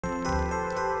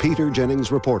Peter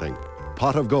Jennings reporting.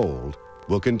 Pot of Gold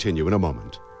will continue in a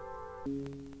moment.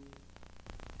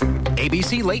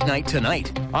 ABC Late Night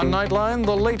tonight. On Nightline,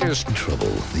 the latest trouble.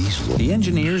 The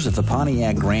engineers of the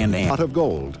Pontiac Grand Am. Pot of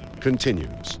Gold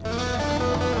continues.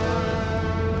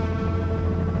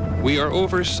 We are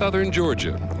over southern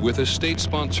Georgia with a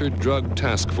state-sponsored drug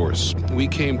task force. We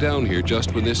came down here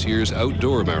just when this year's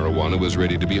outdoor marijuana was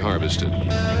ready to be harvested.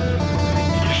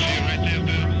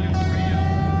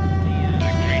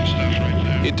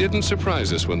 It didn't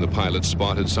surprise us when the pilot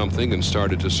spotted something and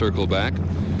started to circle back.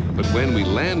 But when we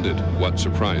landed, what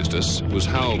surprised us was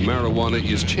how marijuana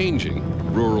is changing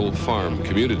rural farm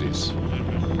communities.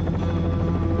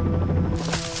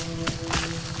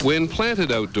 When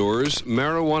planted outdoors,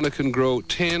 marijuana can grow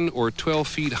 10 or 12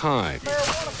 feet high.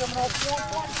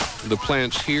 The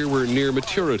plants here were near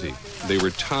maturity. They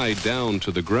were tied down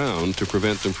to the ground to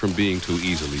prevent them from being too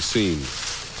easily seen.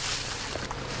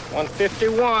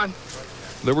 151.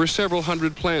 There were several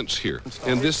hundred plants here,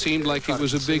 and this seemed like it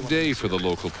was a big day for the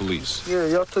local police. Yeah,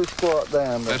 you're too squat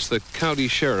down there. That's the county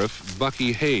sheriff,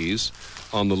 Bucky Hayes,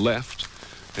 on the left,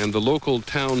 and the local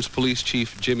town's police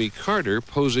chief, Jimmy Carter,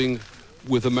 posing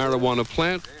with a marijuana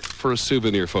plant for a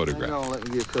souvenir photograph. Hang on, let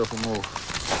me get a couple more.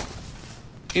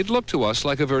 It looked to us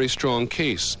like a very strong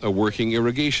case. A working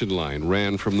irrigation line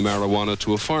ran from the marijuana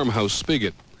to a farmhouse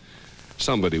spigot.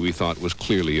 Somebody we thought was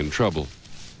clearly in trouble.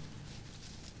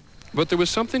 But there was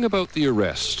something about the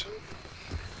arrest.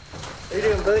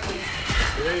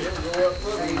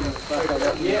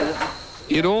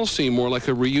 It all seemed more like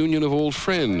a reunion of old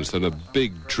friends than a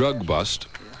big drug bust.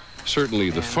 Certainly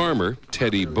the farmer,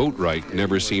 Teddy Boatwright,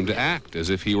 never seemed to act as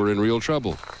if he were in real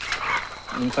trouble.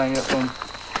 Anything up on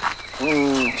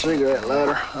cigarette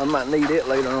lighter? I might need it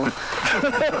later on.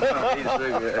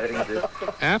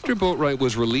 After Boatwright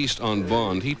was released on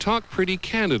bond, he talked pretty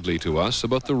candidly to us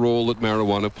about the role that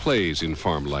marijuana plays in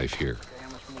farm life here.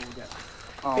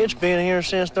 It's been here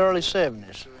since the early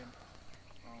 70s.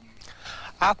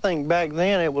 I think back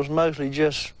then it was mostly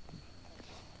just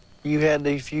you had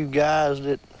these few guys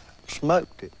that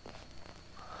smoked it.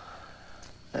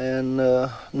 And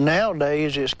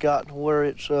nowadays it's got to where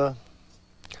it's a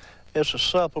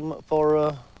supplement for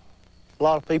a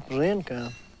lot of people's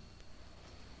income.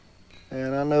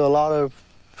 And I know a lot of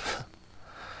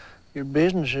your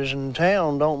businesses in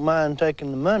town don't mind taking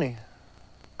the money.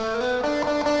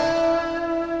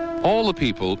 All the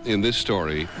people in this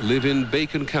story live in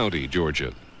Bacon County,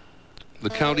 Georgia. The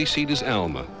county seat is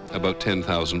Alma, about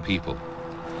 10,000 people.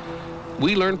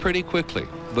 We learned pretty quickly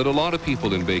that a lot of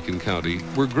people in Bacon County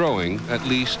were growing at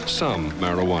least some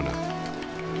marijuana.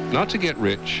 Not to get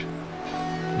rich,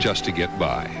 just to get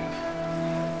by.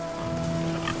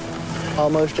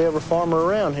 Almost every farmer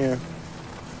around here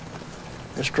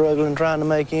is struggling trying to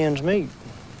make ends meet.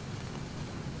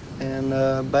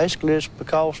 And basically it's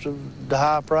because of the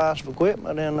high price of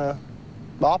equipment and the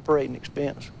operating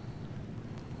expense.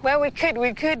 Well, we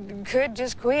could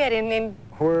just quit and then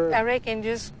I reckon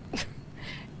just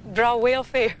draw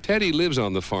welfare. Teddy lives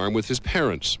on the farm with his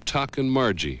parents, Tuck and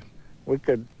Margie. We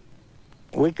could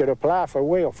apply for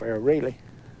welfare, really,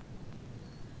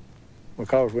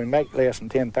 because we make less than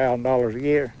 $10,000 a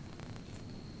year.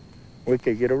 We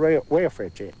could get a welfare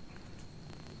check.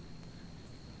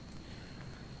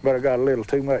 But I got a little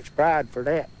too much pride for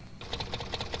that.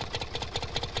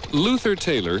 Luther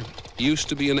Taylor used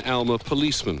to be an Alma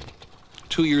policeman.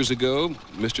 2 years ago,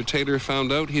 Mr. Taylor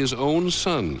found out his own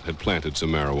son had planted some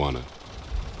marijuana.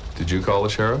 Did you call the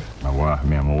sheriff? My wife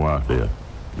did,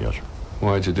 yes, sir.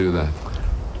 Why'd you do that?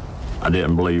 I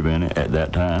didn't believe in it at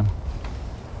that time.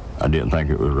 I didn't think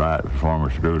it was right for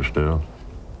farmers to grow the stuff.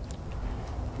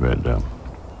 But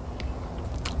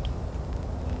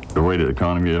the way the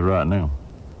economy is right now,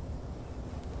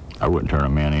 I wouldn't turn a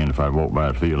man in if I walked by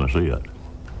his field and see it.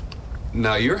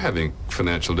 Now, you're having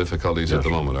financial difficulties Yes, at the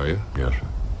sir. moment, are you? Yes, sir.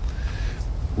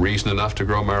 Reason enough to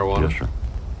grow marijuana? Yes, sir.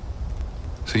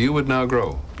 So you would now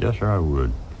grow? Yes, sir, I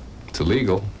would. It's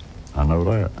illegal. I know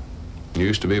that. You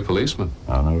used to be a policeman.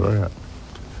 I know that.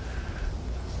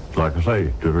 Like I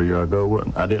say, 2 or 3 years ago,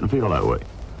 I didn't feel that way.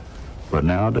 But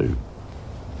now I do.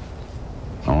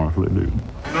 I honestly do.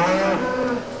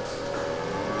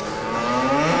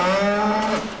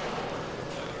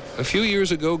 A few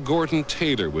years ago, Gordon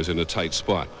Taylor was in a tight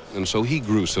spot, and so he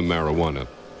grew some marijuana.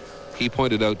 He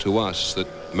pointed out to us that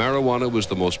marijuana was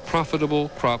the most profitable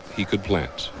crop he could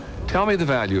plant. Tell me the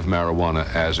value of marijuana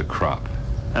as a crop.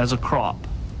 As a crop.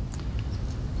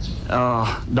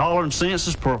 Dollar and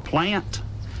cents per plant.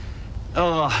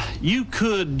 You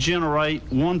could generate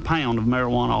 1 pound of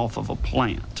marijuana off of a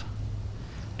plant.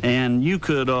 And you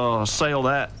could sell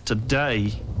that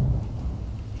today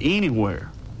anywhere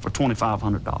for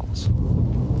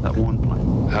 $2,500. That one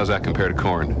plant. How's that compare to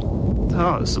corn?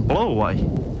 Oh, it's a blowaway.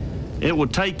 It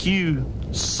would take you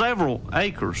several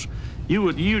acres.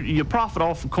 Your profit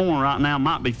off of corn right now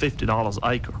might be $50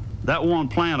 an acre. That one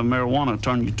plant of marijuana would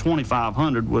turn you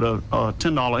 $2,500 with a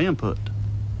 $10 input.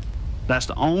 That's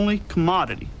the only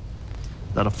commodity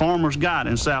that a farmer's got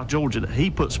in South Georgia that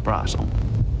he puts a price on.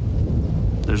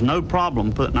 There's no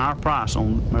problem putting our price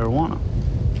on marijuana.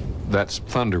 That's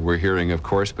thunder we're hearing, of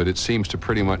course, but it seems to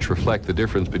pretty much reflect the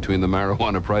difference between the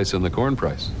marijuana price and the corn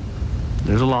price.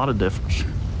 There's a lot of difference.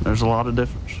 There's a lot of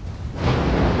difference.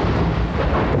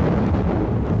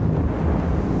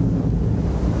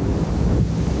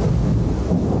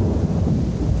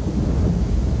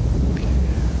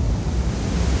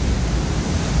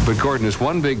 But Gordon, there's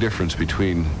one big difference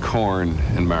between corn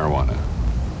and marijuana.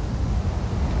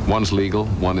 One's legal,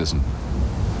 one isn't.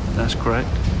 That's correct.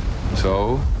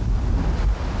 So?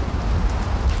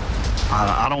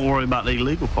 I don't worry about the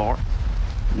illegal part.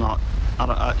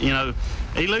 You know,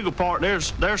 illegal part,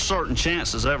 there's certain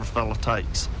chances every fella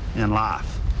takes in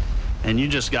life. And you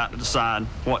just got to decide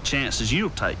what chances you'll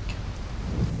take.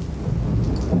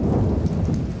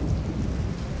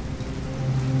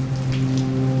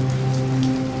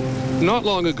 Not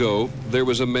long ago, there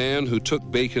was a man who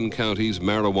took Bacon County's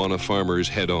marijuana farmers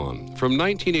head-on. From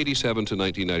 1987 to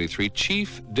 1993,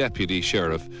 Chief Deputy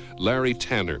Sheriff Larry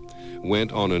Tanner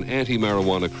went on an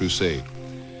anti-marijuana crusade.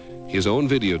 His own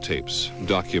videotapes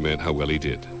document how well he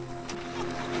did.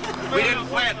 We didn't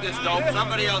plant this dope.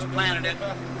 Somebody else planted it.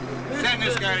 Send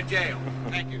this guy to jail.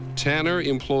 Thank you. Tanner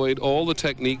employed all the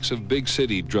techniques of big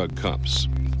city drug cops.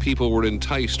 People were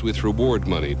enticed with reward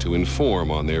money to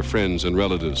inform on their friends and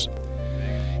relatives.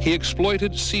 He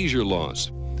exploited seizure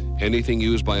laws. Anything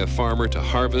used by a farmer to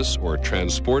harvest or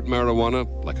transport marijuana,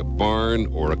 like a barn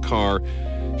or a car,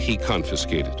 he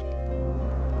confiscated.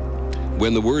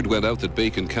 When the word went out that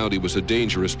Bacon County was a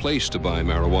dangerous place to buy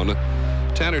marijuana,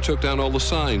 Tanner took down all the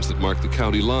signs that marked the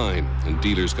county line, and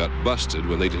dealers got busted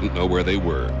when they didn't know where they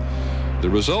were. The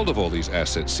result of all these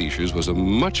asset seizures was a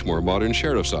much more modern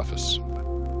sheriff's office.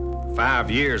 5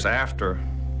 years after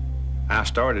I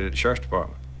started at the Sheriff's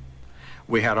Department,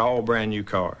 we had all brand new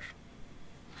cars.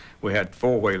 We had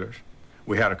four-wheelers.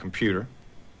 We had a computer.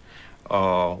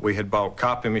 We had bought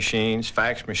copy machines,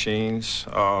 fax machines.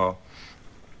 None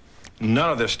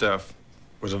of this stuff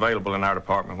was available in our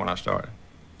department when I started.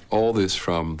 All this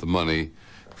from the money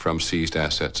from seized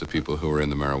assets of people who were in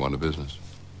the marijuana business.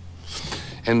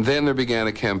 And then there began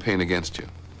a campaign against you.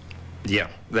 Yeah,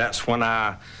 that's when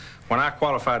I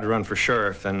qualified to run for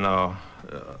sheriff, and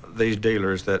these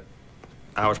dealers that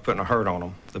I was putting a hurt on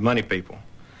them, the money people,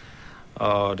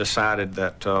 decided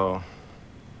that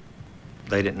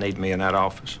they didn't need me in that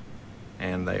office,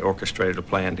 and they orchestrated a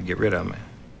plan to get rid of me.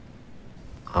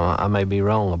 I may be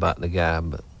wrong about the guy,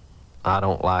 but I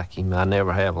don't like him. I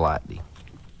never have liked him.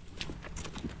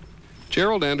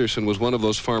 Gerald Anderson was one of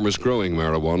those farmers growing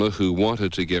marijuana who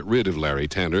wanted to get rid of Larry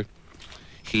Tanner.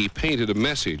 He painted a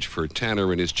message for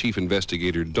Tanner and his chief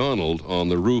investigator, Donald, on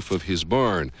the roof of his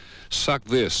barn. "Suck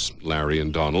this, Larry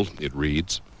and Donald," it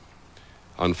reads.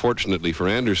 Unfortunately for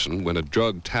Anderson, when a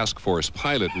drug task force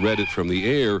pilot read it from the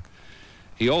air,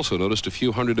 he also noticed a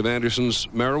few hundred of Anderson's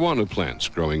marijuana plants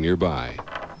growing nearby.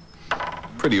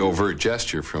 Pretty overt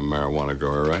gesture from a marijuana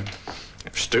grower, right?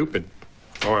 Stupid,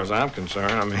 as far as I'm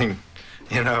concerned. I mean,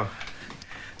 you know,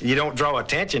 you don't draw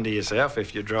attention to yourself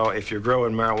if you're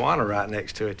growing marijuana right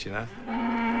next to it, you know.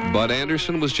 But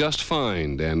Anderson was just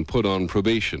fined and put on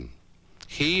probation.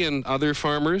 He and other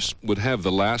farmers would have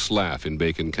the last laugh in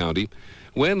Bacon County.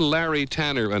 When Larry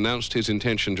Tanner announced his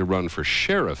intention to run for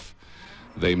sheriff,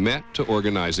 they met to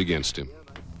organize against him.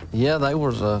 Yeah, there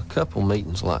was a couple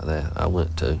meetings like that I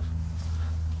went to.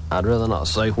 I'd rather not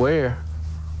say where.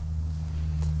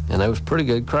 And there was pretty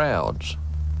good crowds.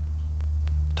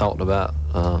 Talked about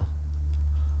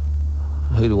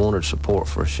who they wanted support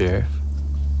for a sheriff.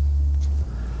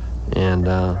 And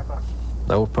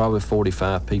there were probably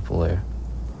 45 people there.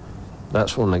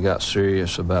 That's when they got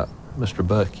serious about Mr.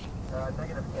 Bucky,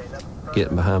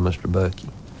 getting behind Mr. Bucky.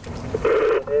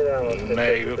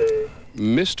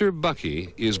 Mr.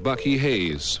 Bucky is Bucky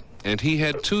Hayes, and he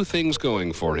had two things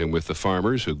going for him with the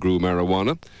farmers who grew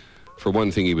marijuana. For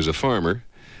one thing, he was a farmer.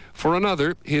 For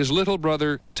another, his little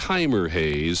brother, Timer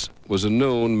Hayes, was a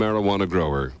known marijuana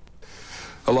grower.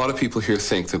 A lot of people here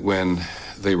think that when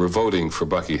they were voting for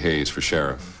Bucky Hayes for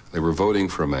sheriff, they were voting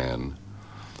for a man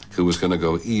who was going to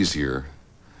go easier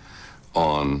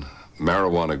on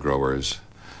marijuana growers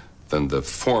than the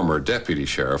former deputy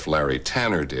sheriff, Larry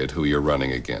Tanner, did, who you're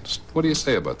running against. What do you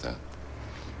say about that?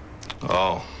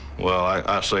 Oh, Well,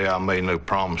 I say I made no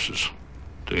promises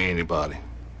to anybody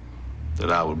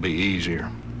that I would be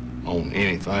easier on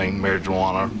anything,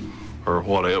 marijuana or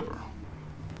whatever.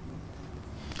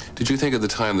 Did you think at the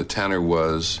time that Tanner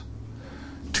was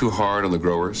too hard on the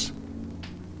growers?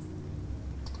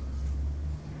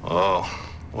 Well,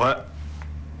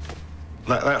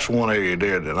 that's one area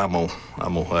there that I'm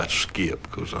gonna have to skip,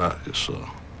 because it's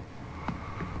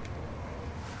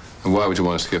And why would you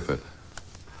want to skip it?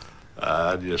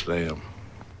 I just am.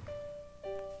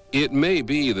 It may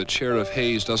be that Sheriff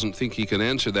Hayes doesn't think he can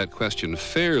answer that question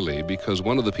fairly because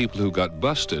one of the people who got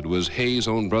busted was Hayes'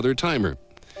 own brother Timer.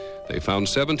 They found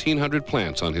 1,700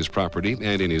 plants on his property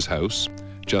and in his house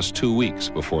just 2 weeks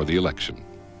before the election.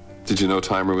 Did you know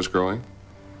Timer was growing?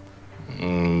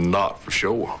 Not for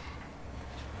sure.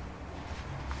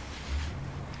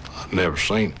 I've never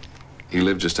seen it. He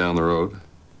lived just down the road?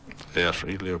 Yes, sir.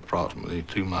 He lived approximately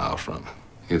 2 miles from me.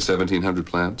 He had 1,700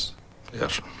 plants?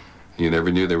 Yes, sir. You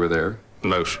never knew they were there?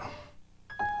 No, sir.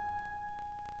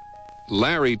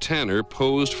 Larry Tanner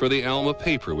posed for the Alma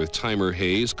paper with Timer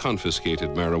Hayes' confiscated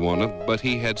marijuana, but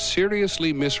he had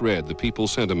seriously misread the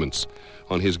people's sentiments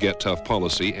on his Get Tough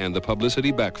policy, and the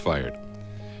publicity backfired.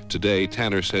 Today,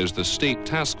 Tanner says the state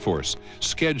task force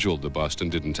scheduled the bust and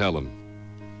didn't tell him.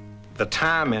 The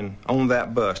timing on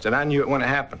that bust, and I knew it when it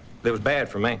happened, it was bad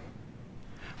for me.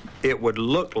 It would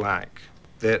look like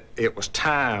that it was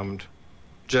timed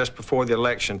just before the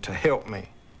election to help me.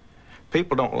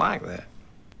 People don't like that.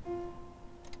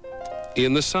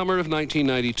 In the summer of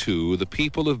 1992, the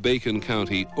people of Bacon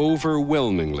County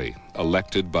overwhelmingly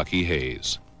elected Bucky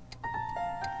Hayes.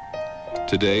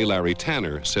 Today, Larry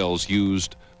Tanner sells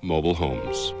used mobile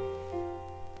homes.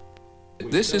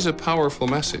 This is a powerful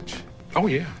message. Oh,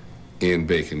 yeah. In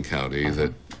Bacon County,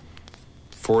 that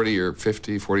 40 or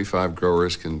 50, 45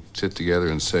 growers can sit together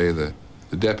and say that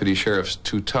the deputy sheriff's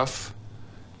too tough,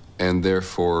 and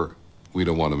therefore we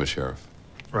don't want him as sheriff.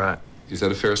 Right. Is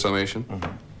that a fair summation?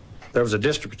 Mm-hmm. There was a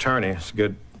district attorney, it's a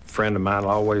good friend of mine, I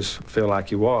always feel like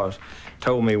he was,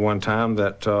 told me one time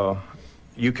that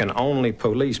you can only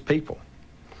police people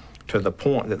to the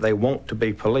point that they want to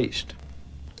be policed.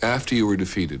 After you were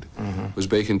defeated, was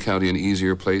Bacon County an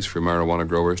easier place for marijuana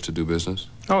growers to do business?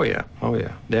 Oh, yeah,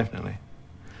 definitely.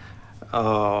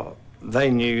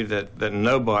 They knew that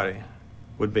nobody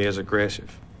would be as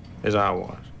aggressive as I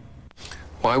was.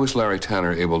 Why was Larry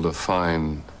Tanner able to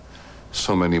find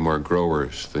so many more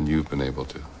growers than you've been able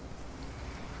to?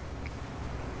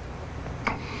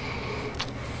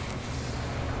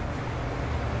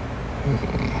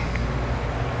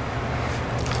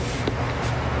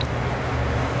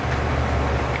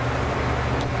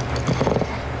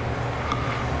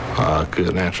 I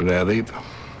couldn't answer that either.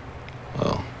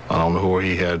 I don't know where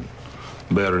he had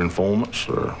better informants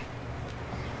or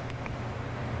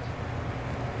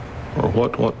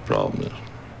what the problem is.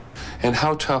 And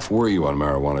how tough were you on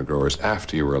marijuana growers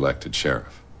after you were elected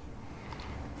sheriff?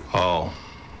 Oh.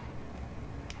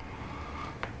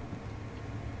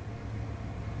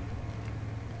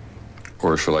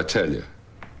 Or shall I tell you?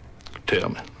 Tell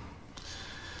me.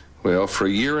 Well, for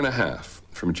a year and a half,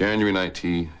 from January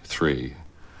 93,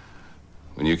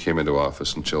 when you came into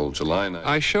office, until July 9.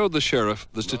 I showed the sheriff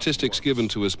the statistics given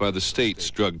to us by the state's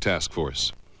drug task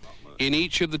force. In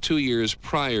each of the 2 years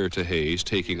prior to Hayes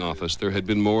taking office, there had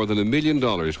been more than $1 million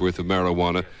worth of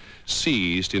marijuana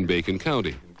seized in Bacon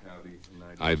County.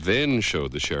 I then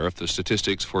showed the sheriff the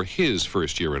statistics for his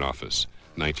first year in office,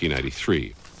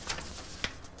 1993.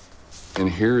 And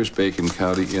here's Bacon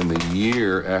County in the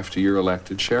year after you're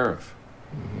elected sheriff.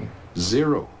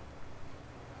 Zero.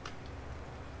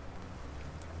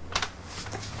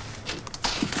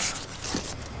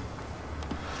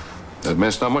 That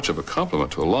means not much of a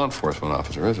compliment to a law enforcement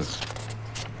officer, is it?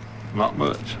 Not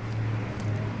much.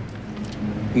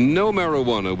 No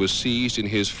marijuana was seized in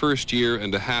his first year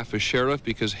and a half as sheriff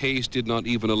because Hayes did not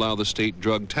even allow the state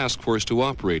drug task force to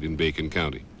operate in Bacon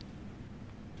County.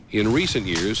 In recent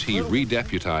years, he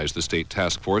redeputized the state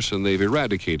task force and they've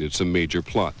eradicated some major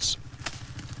plots.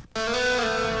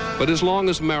 But as long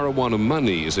as marijuana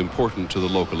money is important to the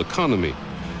local economy,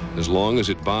 as long as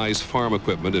it buys farm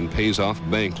equipment and pays off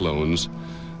bank loans,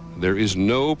 there is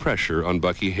no pressure on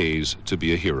Bucky Hayes to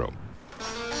be a hero.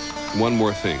 One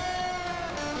more thing.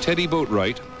 Teddy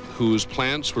Boatwright, whose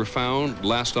plants were found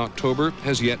last October,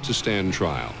 has yet to stand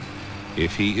trial.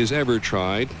 If he is ever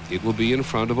tried, it will be in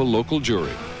front of a local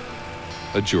jury,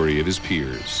 a jury of his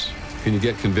peers. Can you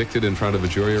get convicted in front of a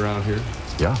jury around here?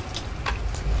 Yeah.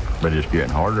 But it's getting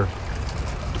harder.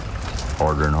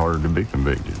 Harder and harder to be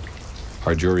convicted.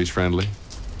 Are juries friendly?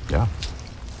 Yeah.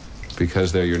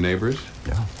 Because they're your neighbors?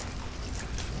 Yeah.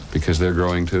 Because they're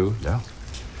growing too? Yeah,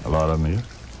 a lot of them is.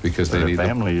 Because they need the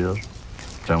family is.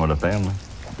 Some of the family.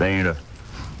 They ain't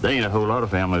a whole lot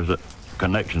of families that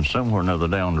connection somewhere or another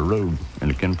down the road in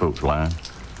the kinfolks line.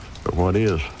 But what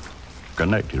is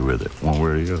connected with it, one way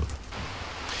or the other.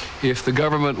 If the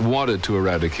government wanted to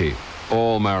eradicate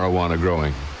all marijuana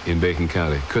growing in Bacon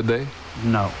County, could they?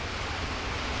 No.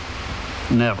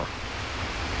 Never.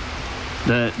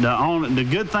 The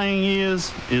good thing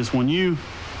is when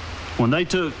they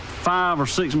took $5 or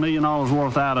 $6 million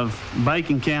worth out of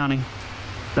Bacon County,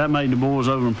 that made the boys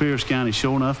over in Pierce County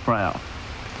sure enough proud.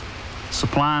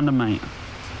 Supply and demand.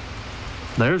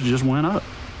 Theirs just went up.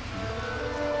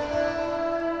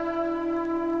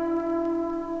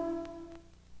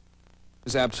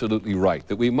 Is absolutely right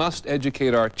that we must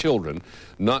educate our children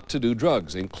not to do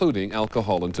drugs, including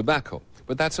alcohol and tobacco.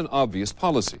 But that's an obvious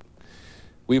policy.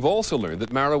 We've also learned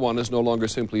that marijuana is no longer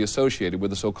simply associated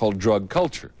with the so-called drug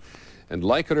culture. And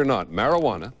like it or not,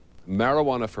 marijuana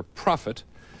for profit,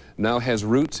 now has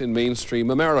roots in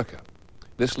mainstream America.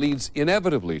 This leads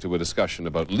inevitably to a discussion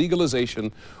about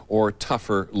legalization or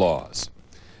tougher laws.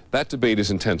 That debate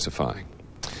is intensifying.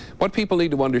 What people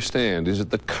need to understand is that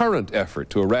the current effort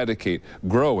to eradicate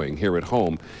growing here at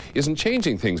home isn't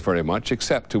changing things very much,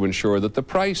 except to ensure that the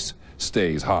price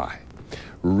stays high.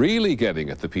 Really getting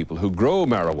at the people who grow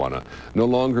marijuana no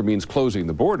longer means closing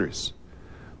the borders,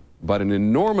 but an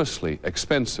enormously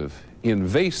expensive,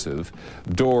 invasive,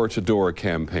 door-to-door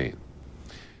campaign.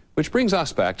 Which brings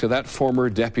us back to that former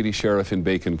deputy sheriff in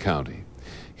Bacon County.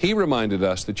 He reminded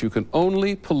us that you can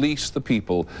only police the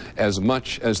people as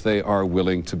much as they are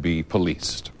willing to be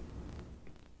policed.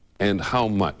 And how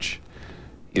much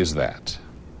is that?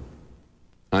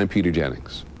 I'm Peter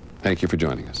Jennings. Thank you for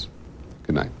joining us.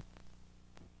 Good night.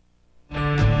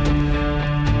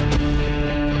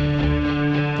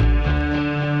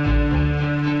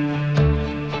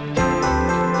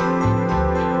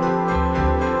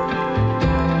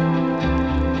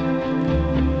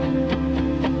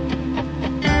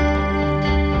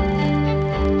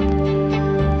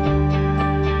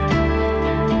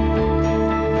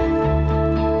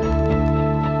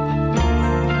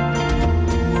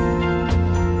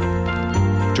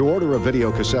 To order a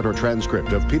video cassette or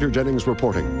transcript of Peter Jennings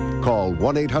reporting, call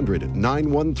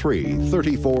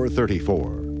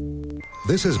 1-800-913-3434.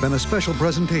 This has been a special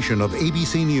presentation of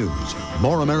ABC News.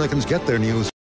 More Americans get their news